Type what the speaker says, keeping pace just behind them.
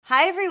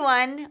Hi,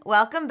 everyone.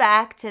 Welcome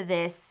back to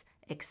this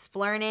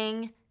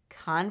Explearning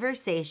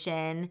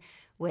conversation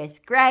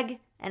with Greg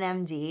and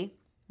MD.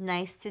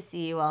 Nice to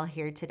see you all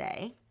here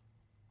today.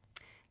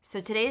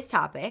 So today's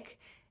topic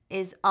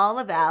is all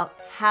about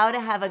how to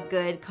have a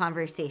good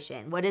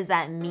conversation. What does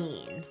that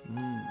mean?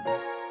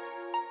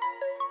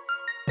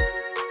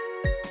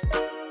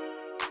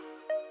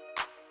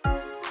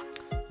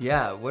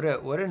 Yeah, what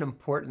an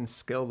important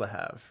skill to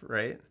have,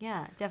 right?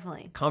 Yeah,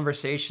 definitely.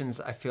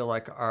 Conversations, I feel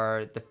like,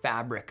 are the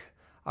fabric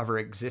of our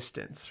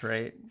existence,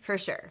 right? For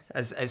sure.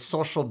 As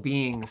social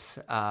beings,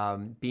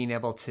 being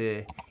able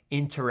to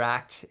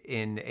interact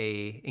in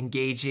a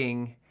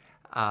engaging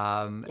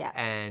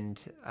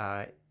and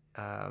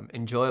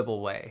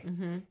enjoyable way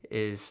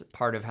is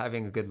part of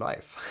having a good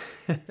life.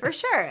 For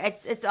sure.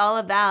 It's all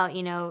about,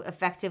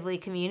 effectively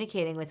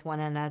communicating with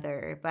one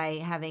another by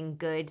having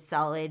good,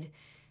 solid,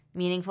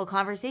 meaningful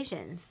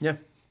conversations. Yeah.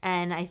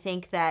 And I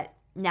think that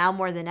now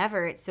more than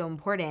ever, it's so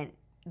important,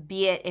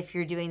 be it if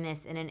you're doing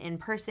this in an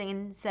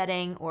in-person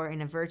setting or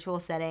in a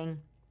virtual setting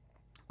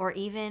or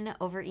even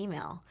over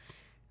email,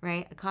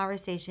 right? A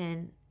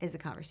conversation is a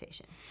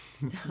conversation.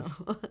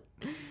 So,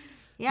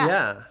 yeah.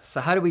 Yeah.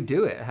 So how do we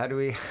do it? How do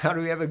we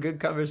have a good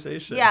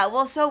conversation? Yeah.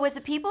 Well, so with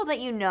the people that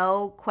you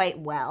know quite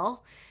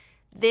well,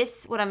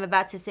 what I'm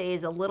about to say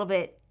is a little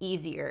bit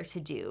easier to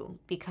do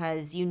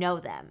because you know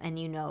them and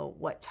you know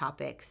what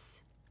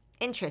topics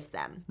interest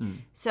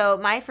them. So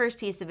my first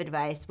piece of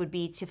advice would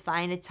be to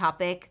find a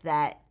topic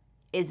that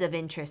is of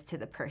interest to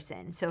the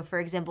person. So for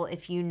example,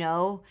 if you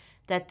know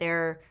that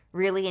they're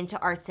really into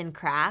arts and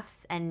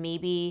crafts and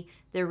maybe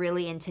they're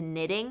really into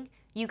knitting,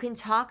 you can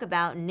talk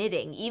about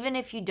knitting, even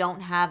if you don't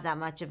have that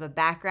much of a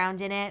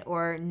background in it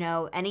or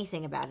know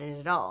anything about it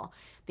at all.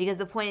 Because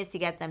the point is to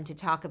get them to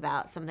talk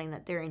about something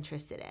that they're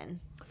interested in.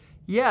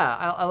 Yeah,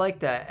 I like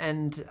that.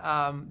 And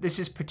this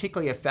is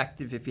particularly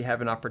effective if you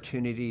have an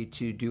opportunity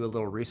to do a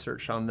little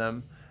research on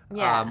them.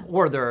 Yeah.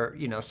 Or they're,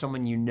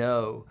 someone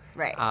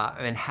Right.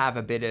 And have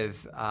a bit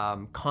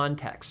of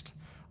context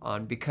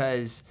on,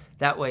 because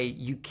that way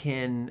you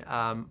can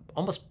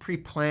almost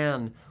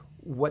pre-plan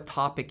what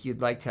topic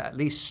you'd like to at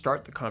least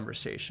start the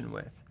conversation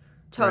with.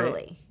 Totally.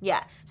 Right?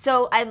 Yeah.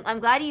 So I'm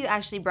glad you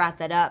actually brought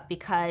that up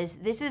because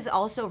this is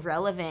also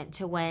relevant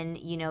to when,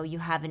 you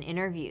have an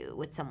interview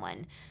with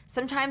someone.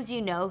 Sometimes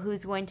you know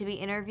who's going to be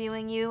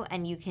interviewing you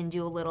and you can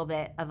do a little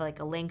bit of like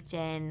a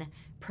LinkedIn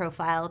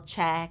profile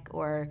check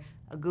or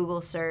a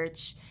Google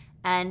search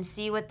and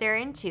see what they're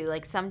into.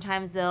 Like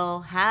sometimes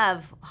they'll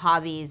have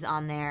hobbies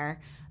on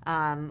there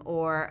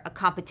or a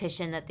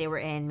competition that they were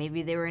in.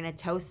 Maybe they were in a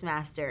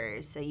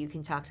Toastmasters, so you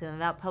can talk to them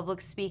about public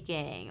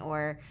speaking,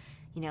 or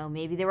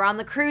maybe they were on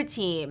the crew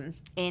team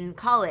in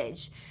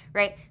college,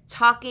 right?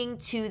 Talking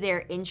to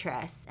their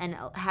interests and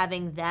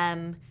having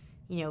them,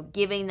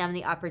 giving them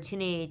the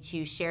opportunity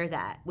to share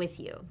that with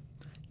you.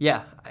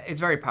 Yeah,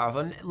 it's very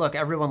powerful. And look,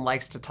 everyone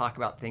likes to talk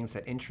about things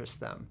that interest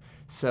them.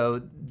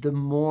 So the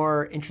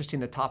more interesting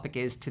the topic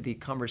is to the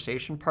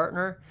conversation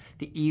partner,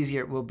 the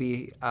easier it will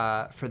be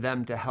for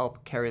them to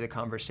help carry the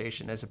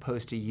conversation, as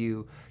opposed to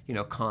you,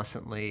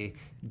 constantly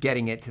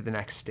getting it to the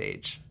next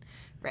stage.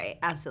 Right,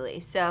 absolutely.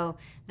 So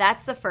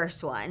that's the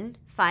first one,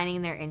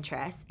 finding their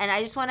interests. And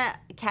I just want to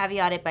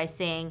caveat it by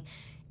saying,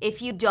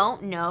 if you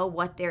don't know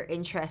what their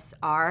interests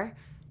are,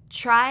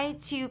 try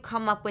to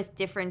come up with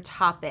different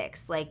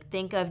topics. Like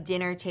think of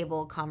dinner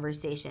table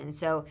conversations.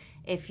 So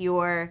if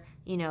you're,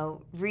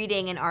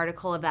 reading an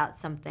article about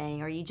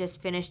something or you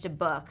just finished a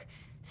book,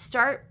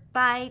 start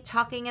by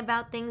talking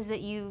about things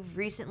that you've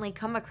recently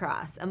come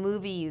across, a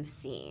movie you've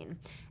seen,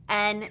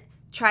 and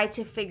try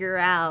to figure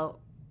out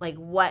like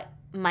what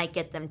might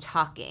get them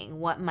talking,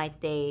 what might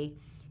they,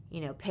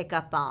 pick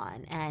up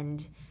on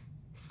and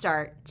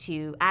start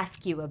to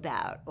ask you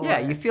about. Or, yeah,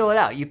 you feel it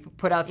out. You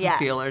put out some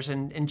feelers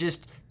and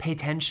just pay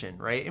attention,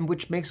 right? And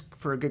which makes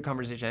for a good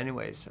conversation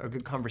anyways, or a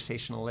good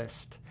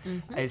conversationalist,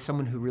 as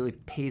someone who really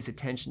pays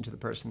attention to the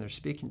person they're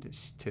speaking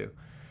to.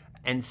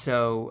 And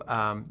so,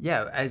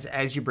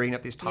 as you bring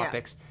up these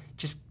topics,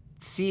 just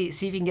see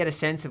if you can get a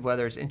sense of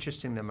whether it's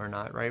interesting them or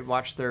not, right?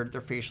 Watch their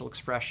facial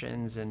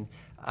expressions and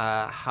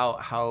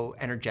how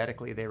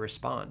energetically they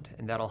respond,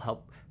 and that'll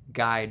help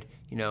guide,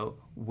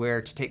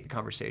 where to take the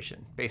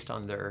conversation based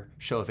on their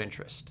show of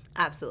interest.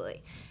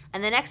 Absolutely.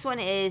 And the next one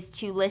is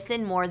to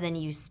listen more than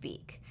you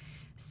speak.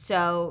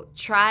 So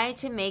try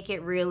to make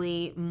it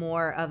really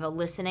more of a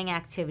listening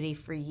activity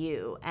for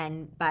you,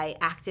 and by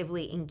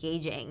actively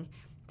engaging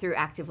through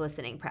active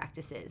listening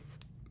practices.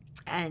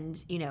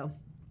 And,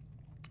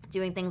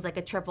 doing things like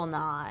a triple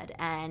nod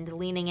and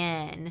leaning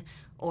in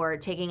or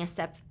taking a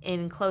step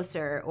in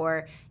closer,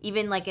 or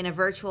even like in a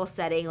virtual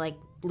setting, like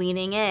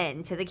leaning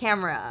in to the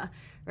camera,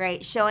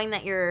 right? Showing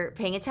that you're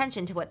paying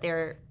attention to what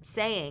they're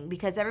saying,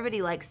 because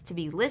everybody likes to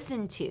be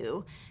listened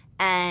to.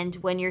 And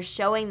when you're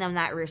showing them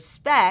that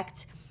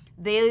respect,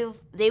 they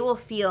will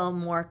feel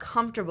more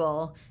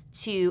comfortable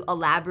to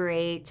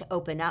elaborate, to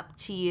open up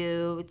to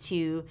you,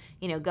 to,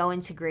 go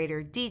into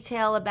greater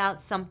detail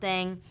about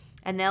something.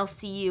 And they'll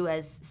see you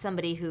as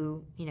somebody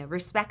who,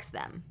 respects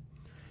them.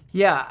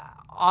 Yeah,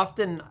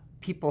 often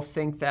people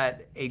think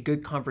that a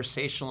good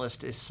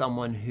conversationalist is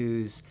someone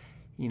who's,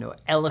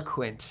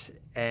 eloquent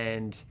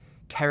and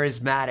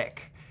charismatic.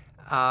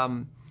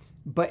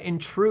 But in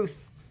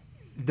truth,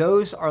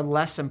 those are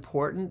less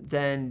important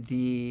than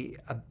the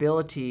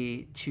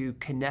ability to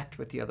connect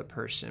with the other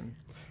person.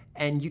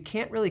 And you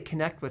can't really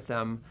connect with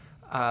them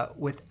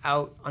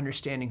without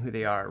understanding who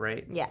they are,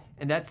 right? Yeah.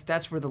 And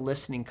that's where the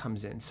listening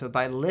comes in. So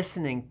by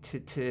listening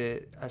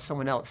to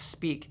someone else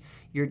speak,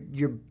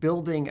 you're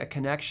building a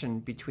connection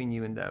between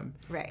you and them.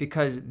 Right.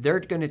 Because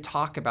they're going to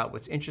talk about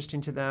what's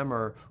interesting to them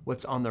or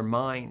what's on their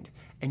mind,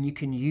 and you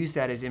can use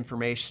that as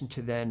information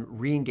to then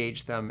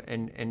re-engage them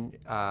and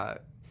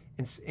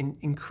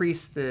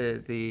increase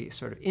the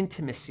sort of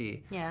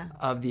intimacy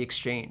of the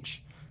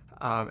exchange.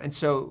 And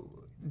so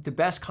the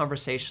best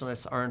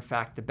conversationalists are, in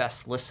fact, the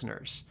best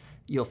listeners,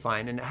 you'll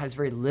find. And it has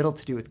very little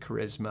to do with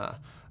charisma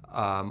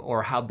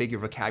or how big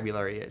your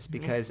vocabulary is,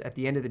 because at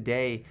the end of the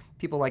day,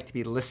 people like to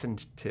be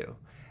listened to.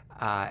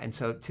 And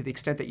so to the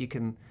extent that you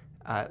can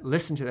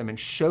listen to them and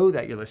show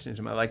that you're listening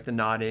to them, like the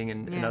nodding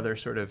and other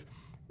sort of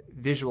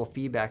visual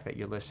feedback that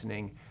you're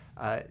listening,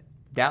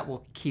 that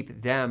will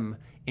keep them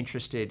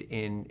interested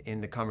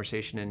in the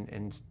conversation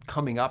and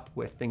coming up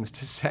with things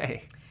to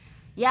say.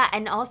 Yeah,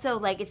 and also,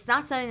 like, it's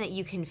not something that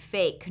you can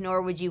fake,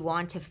 nor would you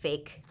want to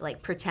fake,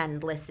 like,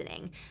 pretend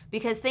listening.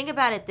 Because think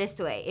about it this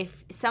way.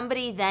 If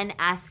somebody then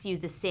asks you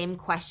the same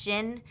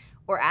question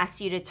or asks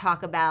you to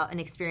talk about an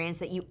experience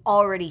that you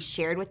already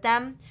shared with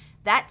them,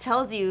 that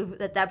tells you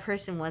that that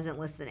person wasn't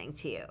listening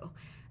to you.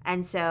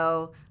 And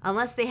so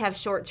unless they have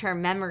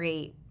short-term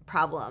memory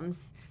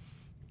problems,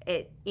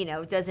 it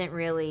doesn't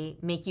really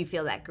make you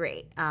feel that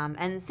great.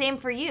 And same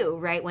for you,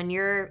 right? When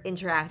you're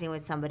interacting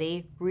with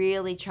somebody,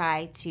 really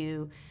try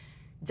to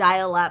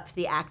dial up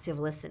the active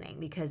listening,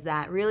 because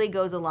that really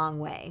goes a long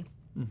way.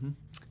 Mm-hmm.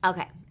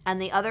 Okay.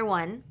 And the other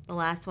one, the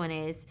last one,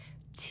 is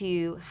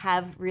to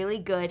have really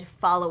good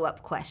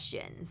follow-up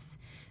questions.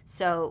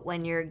 So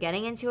when you're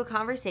getting into a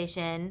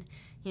conversation,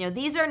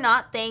 these are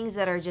not things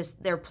that are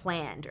they're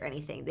planned or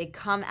anything. They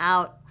come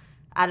out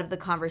of the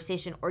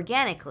conversation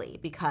organically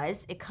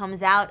because it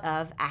comes out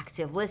of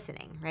active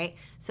listening, right?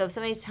 So if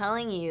somebody's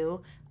telling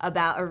you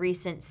about a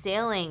recent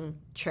sailing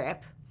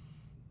trip,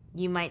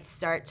 you might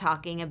start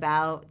talking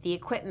about the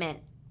equipment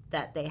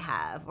that they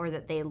have or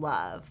that they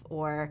love,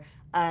 or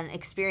an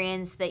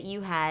experience that you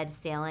had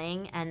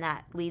sailing, and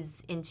that leads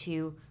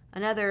into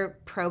another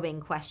probing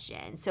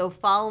question. So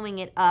following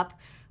it up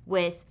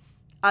with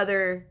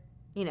other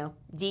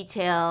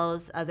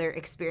details, other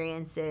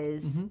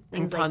experiences,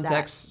 things like that.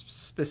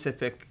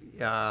 Context-specific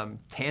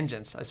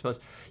tangents, I suppose.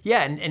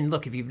 Yeah, and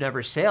look, if you've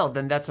never sailed,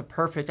 then that's a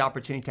perfect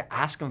opportunity to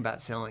ask them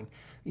about sailing.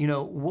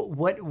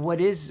 What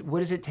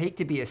does it take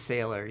to be a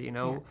sailor?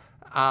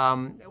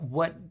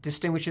 What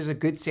distinguishes a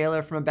good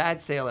sailor from a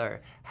bad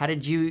sailor? How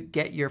did you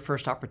get your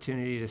first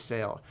opportunity to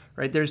sail?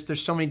 Right?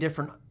 There's so many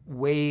different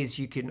ways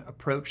you can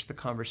approach the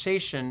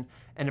conversation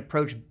and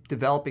approach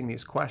developing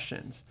these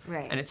questions.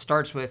 Right. And it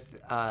starts with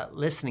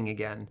listening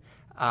again,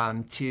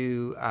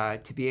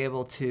 to be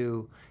able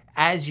to,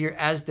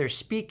 as they're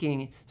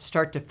speaking,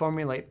 start to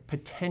formulate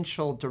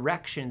potential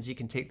directions you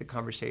can take the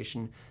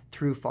conversation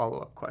through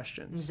follow-up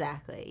questions.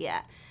 Exactly.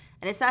 Yeah.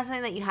 And it's not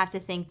something that you have to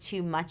think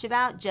too much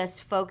about.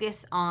 Just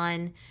focus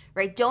on,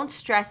 right? Don't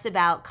stress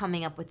about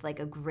coming up with like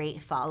a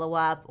great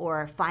follow-up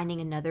or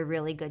finding another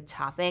really good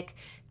topic.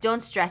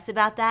 Don't stress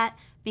about that,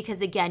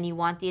 because again, you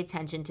want the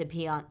attention to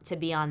be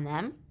on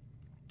them.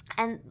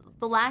 And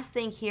the last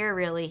thing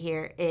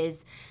here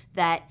is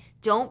that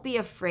don't be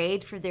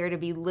afraid for there to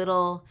be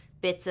little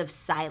bits of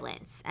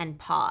silence and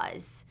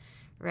pause,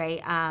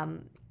 right?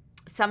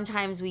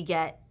 Sometimes we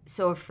get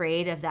so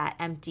afraid of that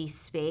empty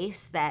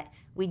space that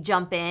we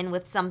jump in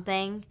with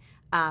something,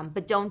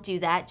 but don't do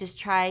that. Just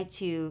try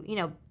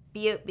to,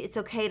 it's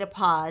okay to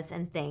pause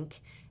and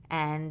think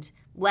and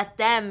let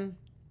them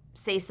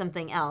say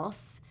something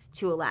else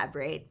to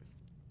elaborate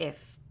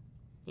if,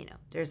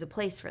 there's a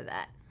place for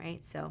that,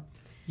 right? So,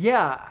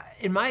 yeah,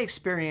 in my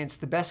experience,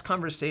 the best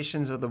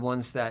conversations are the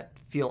ones that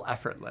feel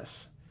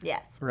effortless.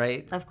 Yes.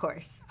 Right? Of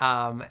course.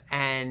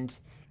 And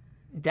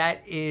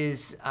that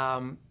is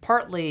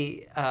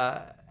partly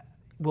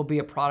will be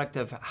a product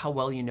of how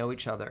well you know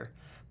each other.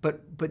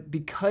 But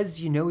because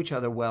you know each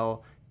other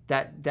well,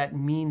 that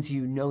means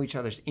you know each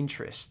other's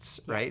interests,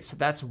 right? So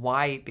that's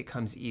why it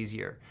becomes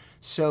easier.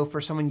 So for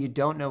someone you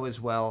don't know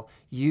as well,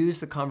 use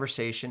the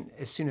conversation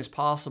as soon as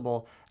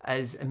possible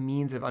as a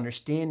means of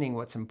understanding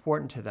what's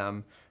important to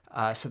them,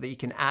 so that you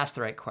can ask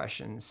the right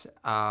questions.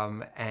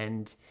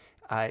 And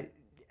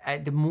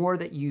the more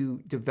that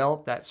you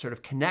develop that sort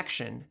of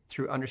connection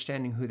through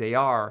understanding who they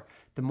are,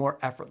 the more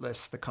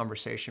effortless the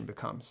conversation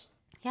becomes.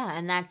 Yeah,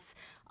 and that's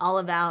all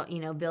about,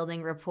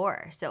 building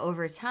rapport. So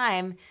over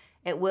time,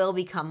 it will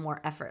become more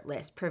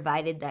effortless,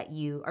 provided that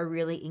you are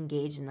really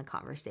engaged in the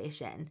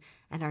conversation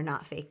and are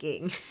not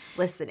faking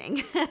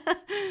listening,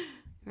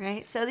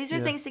 right? So these are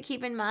things to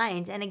keep in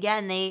mind. And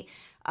again, they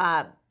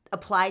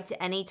apply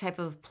to any type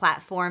of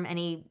platform,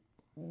 any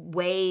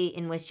way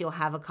in which you'll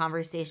have a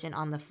conversation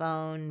on the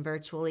phone,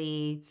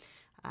 virtually,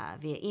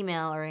 via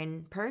email, or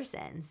in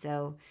person.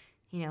 So,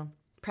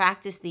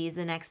 practice these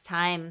the next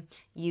time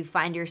you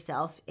find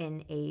yourself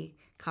in a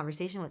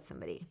conversation with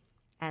somebody,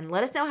 and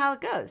let us know how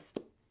it goes.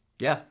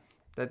 Yeah,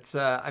 that's,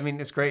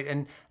 it's great.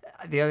 And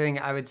the other thing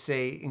I would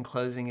say in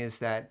closing is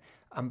that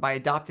by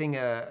adopting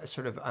a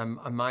sort of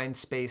a mind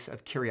space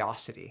of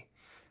curiosity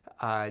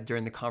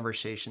during the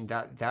conversation,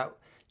 that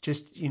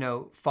just,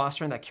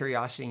 fostering that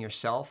curiosity in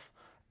yourself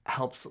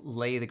helps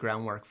lay the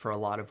groundwork for a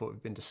lot of what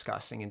we've been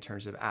discussing in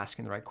terms of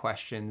asking the right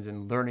questions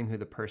and learning who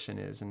the person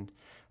is. And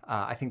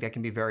I think that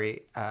can be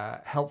very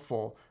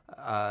helpful,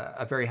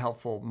 a very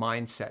helpful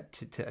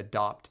mindset to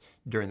adopt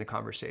during the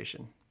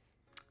conversation.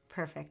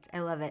 Perfect. I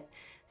love it.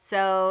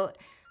 So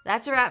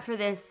that's a wrap for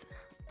this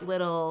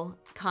little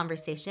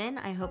conversation.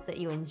 I hope that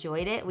you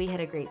enjoyed it. We had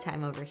a great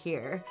time over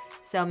here.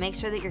 So make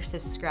sure that you're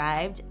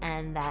subscribed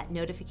and that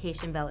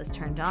notification bell is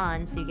turned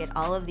on so you get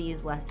all of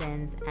these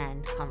lessons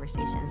and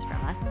conversations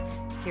from us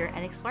here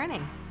at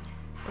Explearning.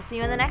 We'll see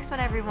you in the next one,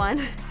 everyone.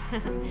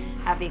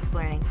 Happy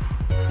Explearning.